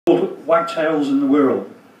Wagtails in the Wirral.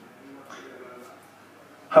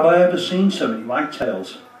 Have I ever seen so many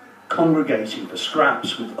wagtails congregating for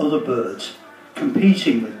scraps with other birds,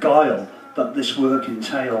 competing with guile that this work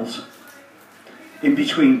entails? In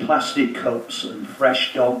between plastic cups and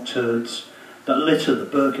fresh dog turds that litter the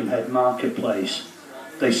Birkenhead marketplace,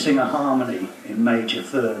 they sing a harmony in major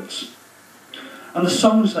thirds. And the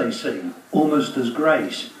songs they sing, almost as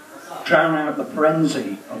grace, drown out the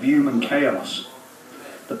frenzy of human chaos.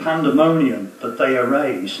 The pandemonium that they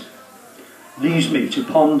erase leaves me to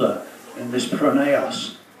ponder in this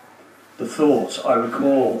proneos the thoughts I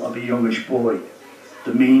recall of a youngish boy,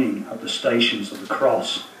 the meaning of the Stations of the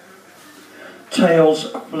Cross.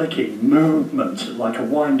 Tails flicking movement like a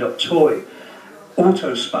wind-up toy,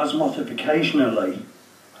 autospasmodificationally,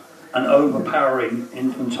 an overpowering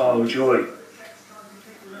infantile joy.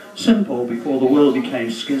 Simple before the world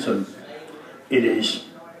became schism, it is.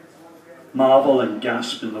 Marvel and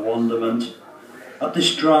gasp in the wonderment at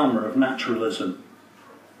this drama of naturalism.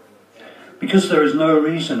 Because there is no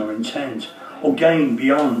reason or intent or gain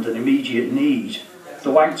beyond an immediate need,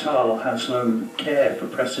 the wagtail has no care for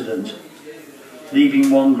precedent.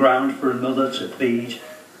 Leaving one ground for another to feed,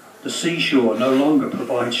 the seashore no longer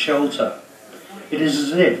provides shelter. It is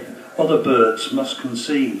as if other birds must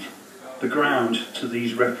concede the ground to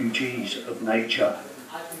these refugees of nature.